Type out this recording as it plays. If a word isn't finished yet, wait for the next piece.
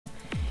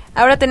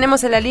Ahora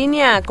tenemos en la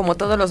línea, como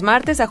todos los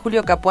martes, a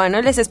Julio Capuano.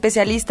 Él es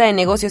especialista en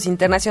negocios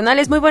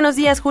internacionales. Muy buenos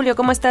días, Julio,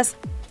 ¿cómo estás?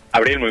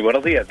 Abril, muy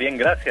buenos días. Bien,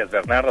 gracias.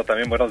 Bernardo,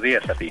 también buenos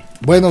días a ti.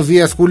 Buenos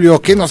días,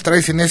 Julio. ¿Qué nos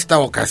traes en esta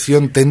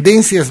ocasión?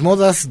 Tendencias,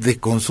 modas de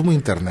consumo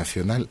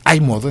internacional. ¿Hay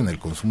moda en el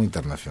consumo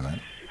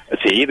internacional?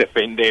 Sí,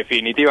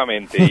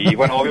 definitivamente. Y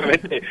bueno,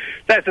 obviamente,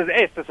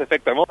 este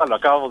efecto de moda lo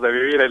acabamos de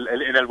vivir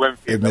en el Buen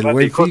Fin. En el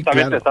Buen Y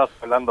justamente claro. estabas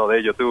hablando de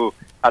ello tú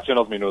hace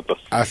unos minutos.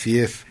 Así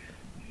es.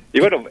 Y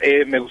bueno,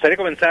 me gustaría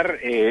comenzar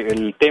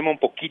el tema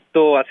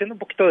haciendo un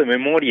poquito de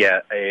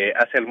memoria.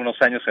 Hace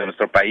algunos años en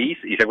nuestro país,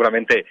 y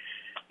seguramente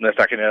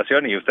nuestra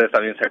generación, y ustedes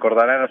también se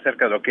acordarán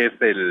acerca de lo que es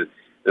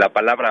la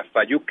palabra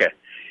fayuca.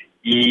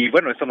 Y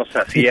bueno, esto nos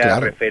hacía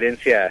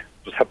referencia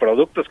pues, a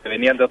productos que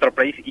venían de otro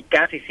país y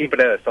casi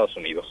siempre era de Estados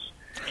Unidos.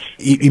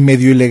 Y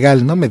medio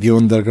ilegal, ¿no? Medio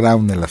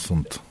underground el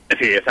asunto.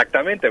 Sí,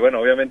 exactamente. Bueno,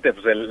 obviamente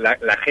pues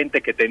la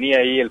gente que tenía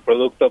ahí el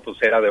producto pues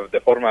era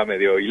de forma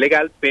medio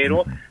ilegal,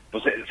 pero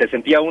pues se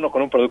sentía uno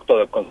con un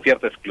producto con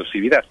cierta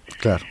exclusividad.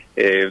 Claro.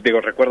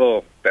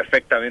 Recuerdo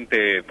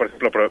perfectamente, por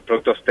ejemplo,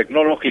 productos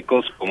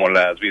tecnológicos como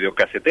las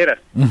videocaseteras.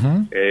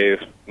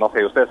 No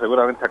sé, ustedes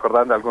seguramente se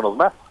acordarán de algunos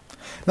más.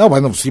 No,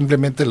 bueno,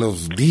 simplemente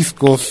los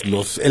discos,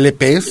 los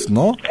LPs,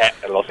 ¿no?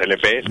 Los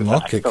LPs,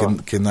 ¿no?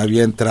 Que no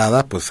había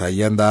entrada, pues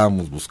ahí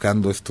andábamos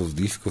buscando estos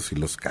discos y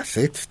los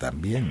cassettes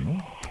también, ¿no?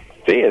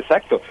 Sí,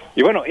 exacto.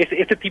 Y bueno,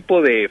 este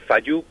tipo de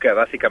fayuca,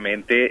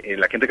 básicamente,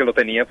 la gente que lo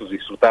tenía, pues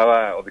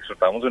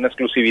disfrutábamos de una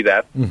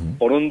exclusividad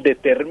por un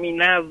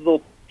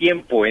determinado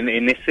tiempo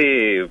en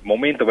ese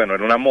momento, bueno,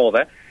 en una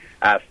moda,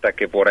 hasta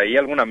que por ahí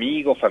algún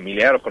amigo,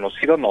 familiar o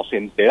conocido nos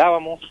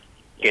enterábamos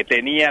que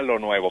tenía lo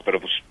nuevo, pero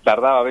pues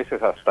tardaba a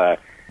veces hasta,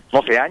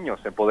 no sé, años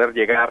en poder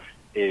llegar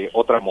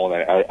otra moda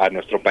a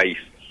nuestro país.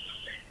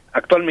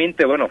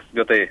 Actualmente, bueno,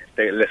 yo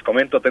les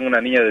comento, tengo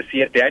una niña de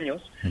 7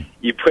 años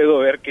y puedo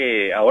ver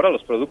que ahora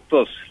los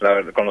productos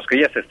con los que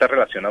ella se está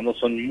relacionando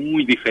son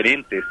muy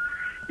diferentes,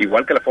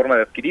 igual que la forma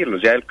de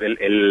adquirirlos. Ya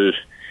el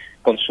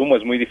consumo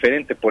es muy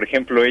diferente. Por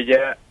ejemplo,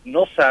 ella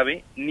no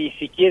sabe, ni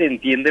siquiera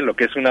entiende lo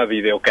que es una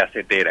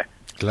videocasetera,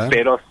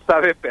 pero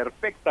sabe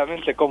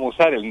perfectamente cómo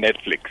usar el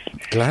Netflix.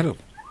 Claro.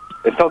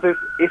 Entonces,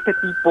 este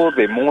tipo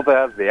de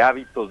modas, de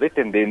hábitos, de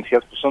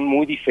tendencias, pues son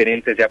muy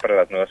diferentes ya para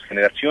las nuevas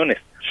generaciones.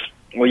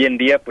 Hoy en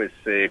día, pues,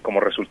 como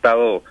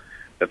resultado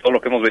de todo lo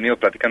que hemos venido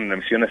platicando en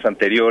emisiones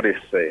anteriores,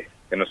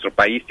 que nuestro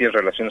país tiene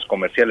relaciones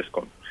comerciales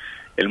con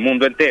el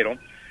mundo entero,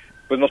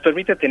 pues nos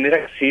permite tener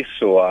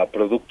acceso a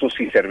productos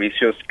y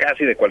servicios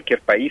casi de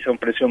cualquier país a un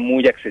precio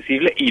muy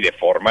accesible y de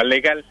forma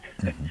legal.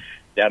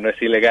 Ya no es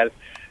ilegal.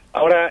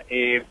 Ahora,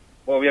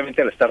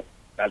 obviamente al estar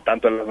al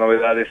tanto de las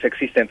novedades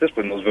existentes,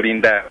 pues nos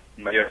brinda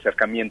un mayor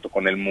acercamiento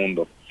con el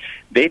mundo.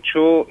 De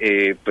hecho,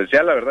 pues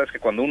ya la verdad es que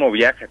cuando uno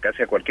viaja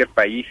casi a cualquier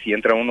país y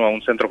entra uno a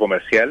un centro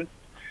comercial,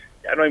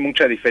 ya no hay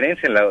mucha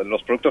diferencia en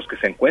los productos que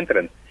se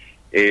encuentran.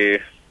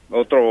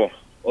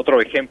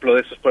 Otro ejemplo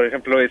de eso, por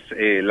ejemplo, es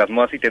las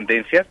modas y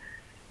tendencias.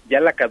 Ya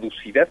la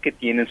caducidad que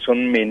tienen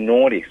son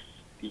menores,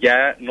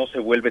 ya no se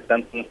vuelve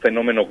tanto un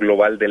fenómeno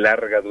global de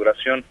larga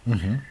duración.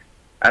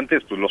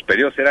 Antes, pues los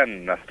periodos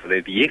eran hasta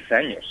de 10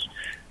 años.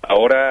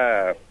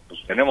 Ahora, pues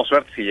tenemos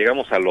suerte si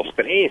llegamos a los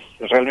 3,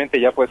 realmente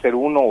ya puede ser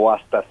 1 o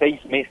hasta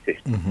 6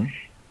 meses.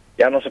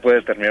 Ya no se puede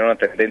determinar una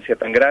tendencia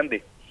tan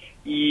grande.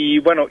 Y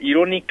bueno,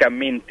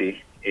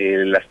 irónicamente,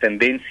 las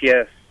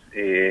tendencias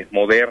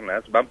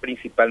modernas van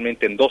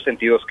principalmente en dos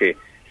sentidos que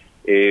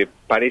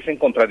parecen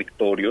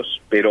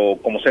contradictorios, pero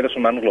como seres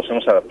humanos los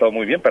hemos adaptado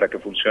muy bien para que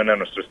funcione a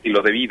nuestro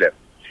estilo de vida.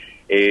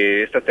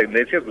 Estas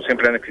tendencias pues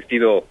siempre han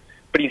existido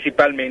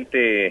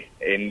principalmente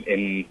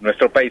en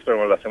nuestro país,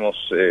 pero las hemos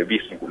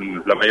visto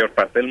en la mayor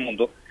parte del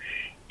mundo,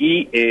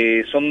 y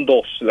son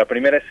dos. La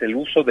primera es el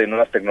uso de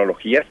nuevas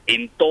tecnologías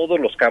en todos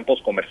los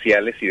campos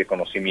comerciales y de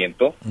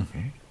conocimiento,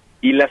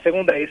 y la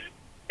segunda es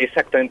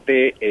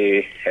exactamente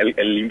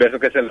el inverso,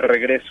 que es el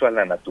regreso a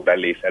la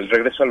naturaleza, el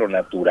regreso a lo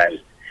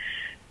natural.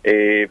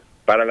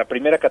 Para la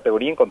primera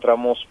categoría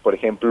encontramos, por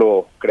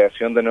ejemplo,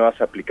 creación de nuevas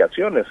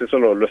aplicaciones. Eso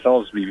lo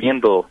estamos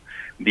viviendo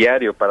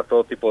diario para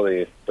todo tipo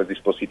de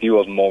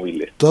dispositivos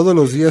móviles. Todos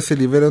los días se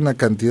libera una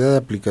cantidad de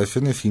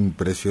aplicaciones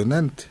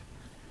impresionante.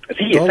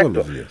 Sí, todos exacto.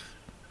 Los días.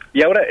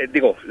 Y ahora,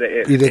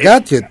 y de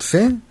gadgets,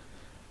 ¿eh?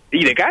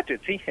 Y de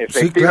gadgets, sí,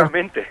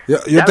 efectivamente.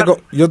 Sí, claro.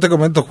 Yo te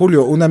comento,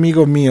 Julio, un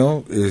amigo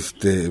mío,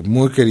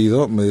 muy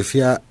querido, me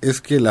decía, es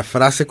que la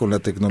frase con la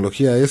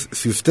tecnología es,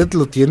 si usted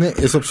lo tiene,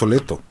 es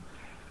obsoleto.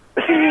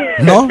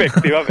 ¿No?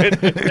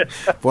 Efectivamente.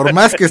 Por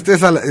más que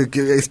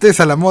estés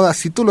a la moda,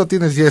 si tú lo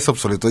tienes ya es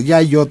obsoleto, ya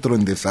hay otro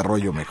en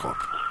desarrollo mejor.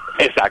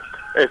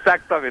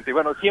 Exactamente. Y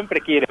bueno,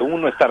 siempre quiere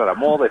uno estar a la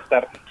moda,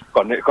 estar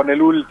con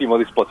el último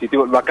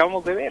dispositivo. Lo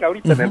acabamos de ver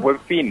ahorita en el Buen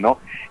Fin,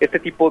 ¿no? Este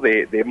tipo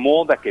de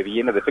moda que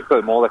viene, de efecto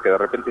de moda que de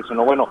repente dice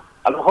uno, bueno,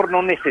 a lo mejor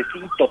no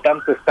necesito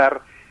tanto estar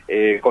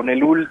con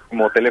el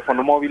último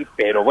teléfono móvil,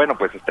 pero bueno,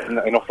 pues está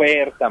en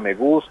oferta, me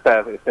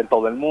gusta, está en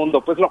todo el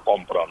mundo, pues lo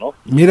compro, ¿no?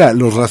 Mira,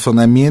 los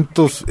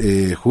razonamientos,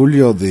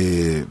 Julio,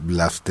 de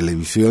las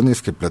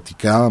televisiones que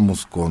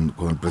platicábamos con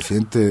el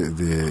presidente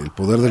del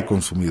Poder del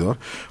Consumidor,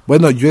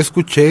 bueno, yo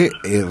escuché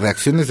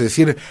reacciones de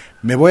decir,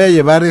 me voy a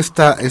llevar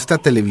esta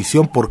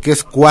televisión porque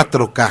es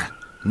 4K,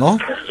 ¿no?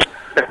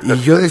 Y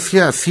yo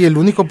decía, sí, el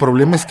único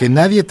problema es que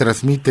nadie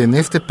transmite en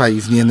este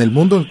país ni en el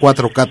mundo en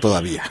 4K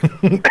todavía.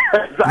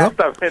 ¿No?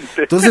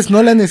 Exactamente. Entonces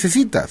no la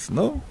necesitas,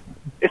 ¿no?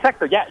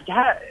 Exacto, ya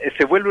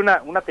se vuelve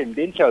una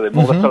tendencia de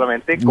moda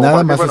solamente. Como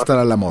nada más estar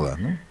a la moda,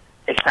 ¿no?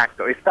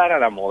 Exacto, estar a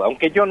la moda,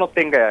 aunque yo no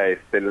tenga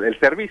el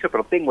servicio,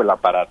 pero tengo el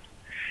aparato.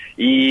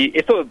 Y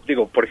esto,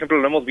 digo, por ejemplo,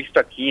 lo hemos visto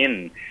aquí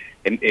en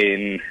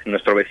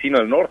nuestro vecino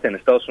del norte, en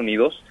Estados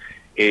Unidos.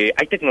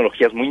 Hay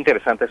tecnologías muy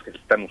interesantes que se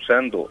están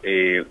usando.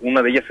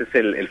 Una de ellas es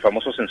el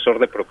famoso sensor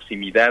de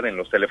proximidad en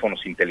los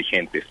teléfonos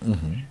inteligentes.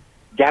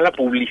 Ya la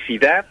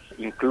publicidad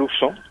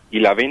incluso y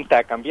la venta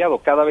ha cambiado.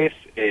 Cada vez,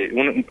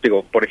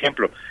 por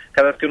ejemplo,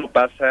 cada vez que uno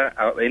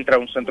entra a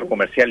un centro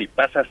comercial y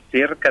pasa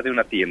cerca de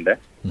una tienda,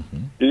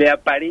 le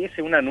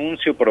aparece un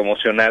anuncio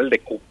promocional de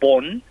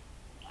cupón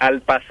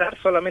al pasar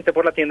solamente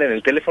por la tienda en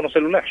el teléfono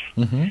celular.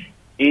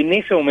 En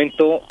ese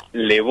momento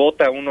le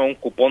bota uno un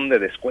cupón de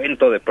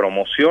descuento, de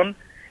promoción,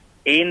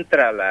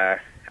 entra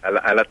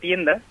a la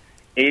tienda,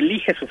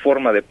 elige su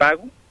forma de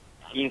pago,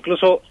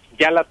 incluso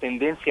ya la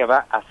tendencia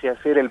va hacia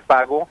hacer el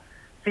pago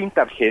sin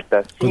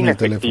tarjetas, sin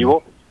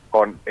efectivo,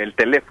 con el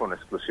teléfono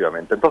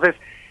exclusivamente. Entonces,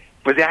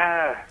 pues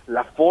ya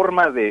la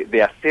forma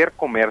de hacer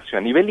comercio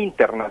a nivel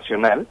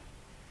internacional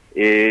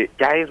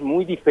ya es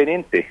muy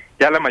diferente.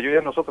 Ya la mayoría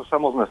de nosotros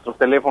usamos nuestros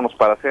teléfonos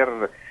para hacer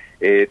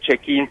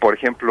check-in, por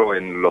ejemplo,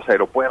 en los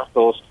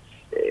aeropuertos.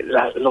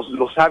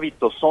 Los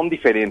hábitos son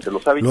diferentes,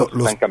 los hábitos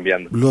están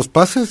cambiando. Los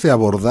pases de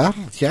abordar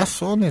ya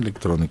son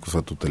electrónicos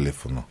a tu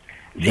teléfono.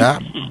 Ya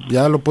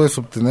lo puedes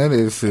obtener,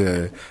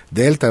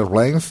 Delta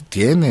Airlines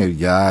tiene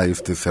ya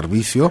este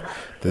servicio,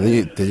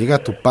 te llega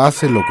tu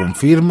pase, lo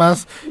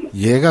confirmas,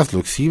 llegas, lo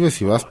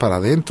exhibes y vas para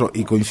adentro.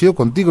 Y coincido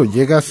contigo,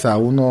 llegas a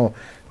uno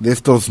de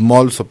estos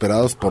malls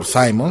operados por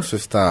Simons,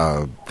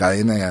 esta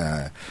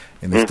cadena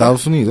en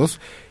Estados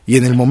Unidos, y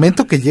en el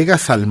momento que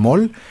llegas al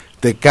mall,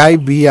 te cae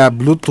vía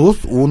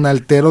Bluetooth un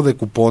altero de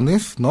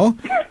cupones, ¿no?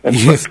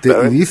 Y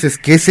y dices,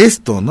 ¿qué es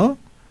esto, no?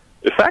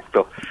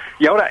 Exacto.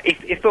 Y ahora,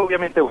 esto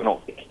obviamente,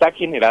 bueno, está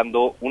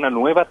generando una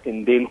nueva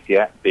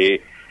tendencia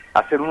de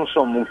hacer un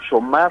uso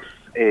mucho más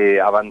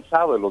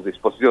avanzado de los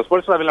dispositivos. Por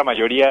eso también la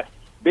mayoría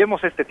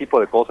vemos este tipo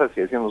de cosas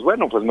y decimos,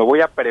 bueno, pues me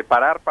voy a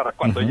preparar para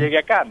cuando llegue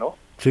acá, ¿no?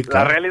 Sí,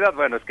 claro. La realidad,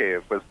 bueno, es que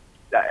pues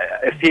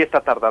sí está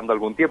tardando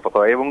algún tiempo,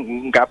 todavía hay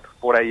un gap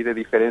por ahí de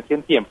diferencia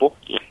en tiempo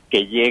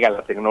que llega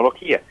la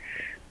tecnología.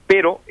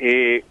 Pero...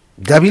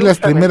 ya vi las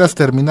primeras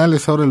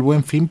terminales ahora el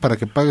Buen Fin para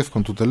que pagues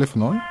con tu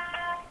teléfono, ¿eh?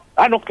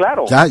 Ah, no,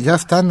 claro. Ya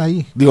están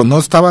ahí. Digo, no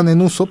estaban en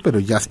uso, pero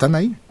ya están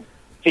ahí.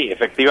 Sí,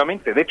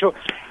 efectivamente. De hecho,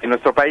 en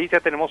nuestro país ya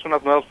tenemos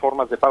unas nuevas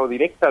formas de pago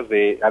directas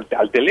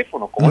al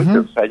teléfono, como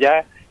dices. O sea,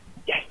 ya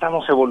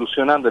estamos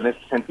evolucionando en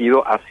este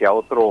sentido hacia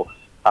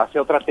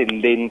otra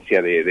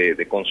tendencia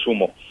de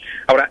consumo.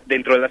 Ahora,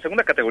 dentro de la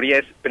segunda categoría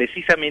es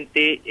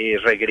precisamente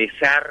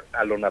regresar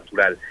a lo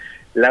natural.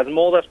 Las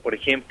modas, por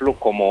ejemplo,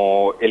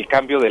 como el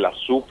cambio del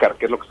azúcar,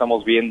 que es lo que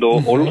estamos viendo,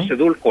 o los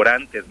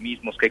edulcorantes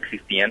mismos que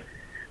existían,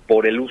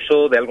 por el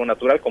uso de algo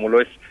natural, como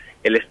lo es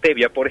el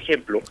stevia, por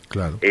ejemplo,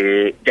 claro.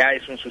 Ya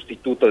es un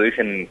sustituto de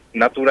origen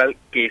natural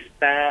que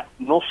está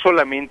no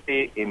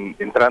solamente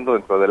entrando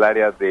dentro del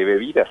área de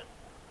bebidas,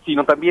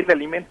 sino también de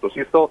alimentos.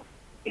 Y esto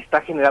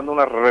está generando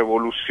una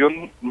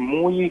revolución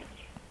muy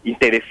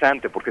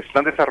interesante porque se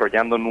están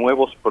desarrollando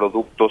nuevos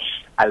productos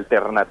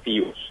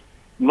alternativos,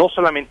 no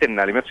solamente en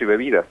alimentos y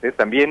bebidas,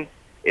 también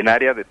en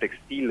área de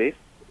textiles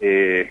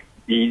e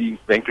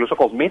incluso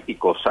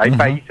cosméticos. Hay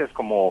países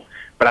como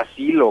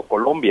Brasil o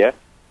Colombia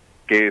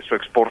que su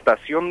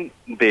exportación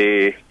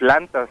de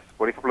plantas,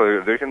 por ejemplo, de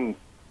origen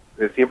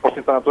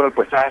 100% natural,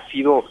 pues ha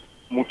sido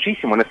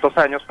muchísimo en estos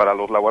años para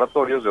los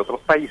laboratorios de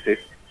otros países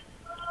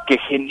que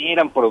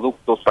generan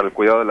productos para el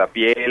cuidado de la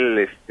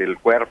piel, el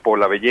cuerpo,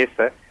 la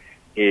belleza,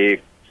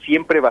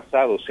 siempre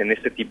basados en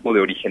este tipo de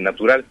origen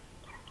natural.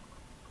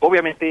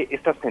 Obviamente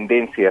estas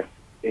tendencias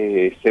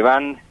se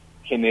van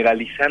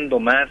generalizando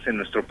más en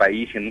nuestro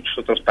país y en muchos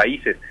otros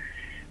países,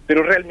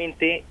 pero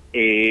realmente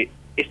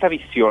esta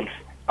visión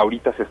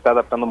ahorita se está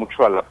adaptando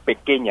mucho a la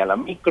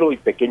micro y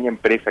pequeña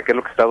empresa, que es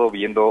lo que he estado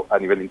viendo a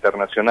nivel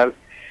internacional.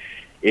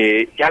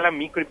 Ya la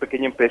micro y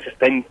pequeña empresa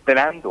está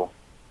entrando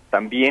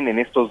también en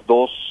estos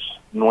dos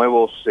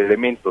nuevos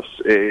elementos.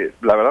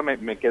 La verdad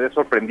me quedé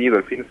sorprendido.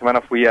 El fin de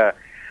semana fui a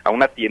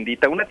una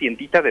tiendita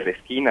de la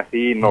esquina,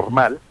 así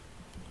normal,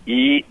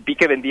 y vi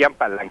que vendían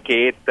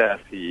palanquetas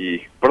y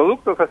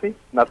productos así,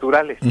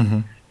 naturales.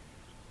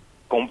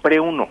 Compré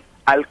uno.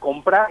 Al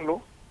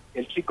comprarlo,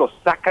 el chico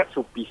saca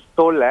su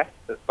pistola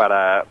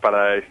para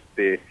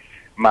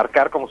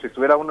marcar como si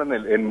estuviera uno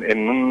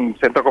en un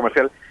centro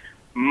comercial,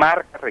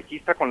 marca,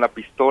 registra con la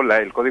pistola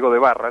el código de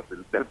barras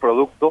del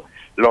producto,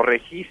 lo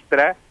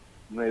registra,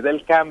 me da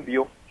el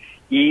cambio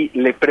y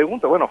le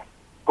pregunto, bueno,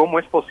 ¿cómo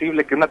es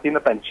posible que una tienda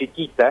tan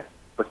chiquita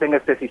pues tenga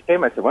este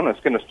sistema? Dice, bueno, es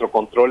que nuestro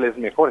control es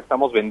mejor,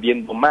 estamos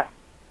vendiendo más.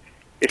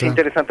 Es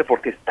interesante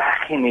porque está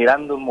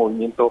generando un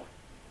movimiento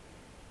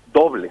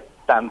doble,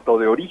 tanto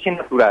de origen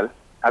natural,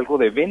 algo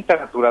de venta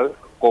natural,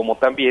 como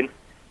también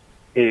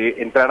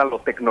entrar a lo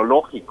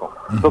tecnológico.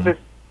 Entonces,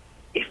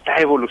 está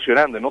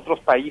evolucionando. En otros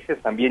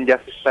países también ya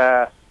se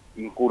está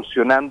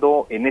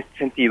incursionando en este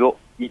sentido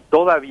y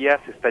todavía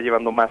se está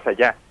llevando más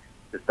allá.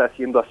 Se está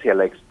haciendo hacia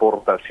la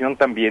exportación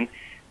también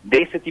de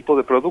ese tipo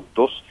de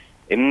productos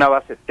en una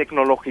base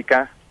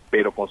tecnológica,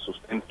 pero con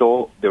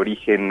sustento de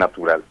origen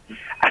natural.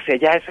 Hacia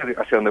allá es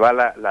hacia donde va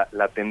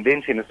la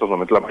tendencia en estos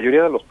momentos. La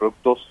mayoría de los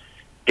productos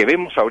que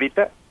vemos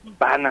ahorita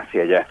van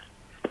hacia allá.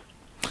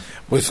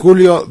 Pues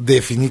Julio,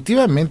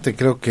 definitivamente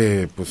creo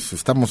que pues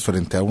estamos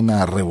frente a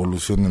una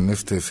revolución en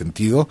este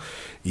sentido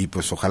y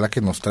pues ojalá que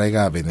nos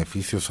traiga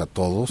beneficios a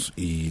todos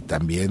y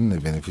también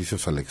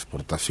beneficios a la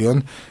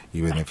exportación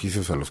y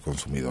beneficios a los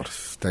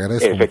consumidores. Te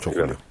agradezco mucho,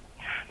 Julio.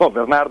 No,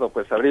 Bernardo,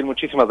 pues Abril,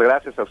 muchísimas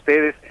gracias a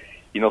ustedes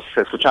y nos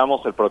escuchamos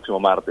el próximo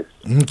martes.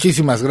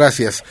 Muchísimas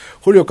gracias.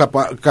 Julio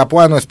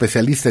Capuano,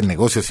 especialista en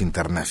negocios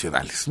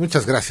internacionales.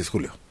 Muchas gracias,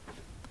 Julio.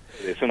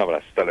 Es un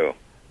abrazo, hasta luego.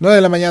 9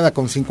 de la mañana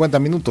con 50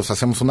 minutos,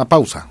 hacemos una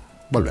pausa,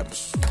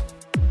 volvemos.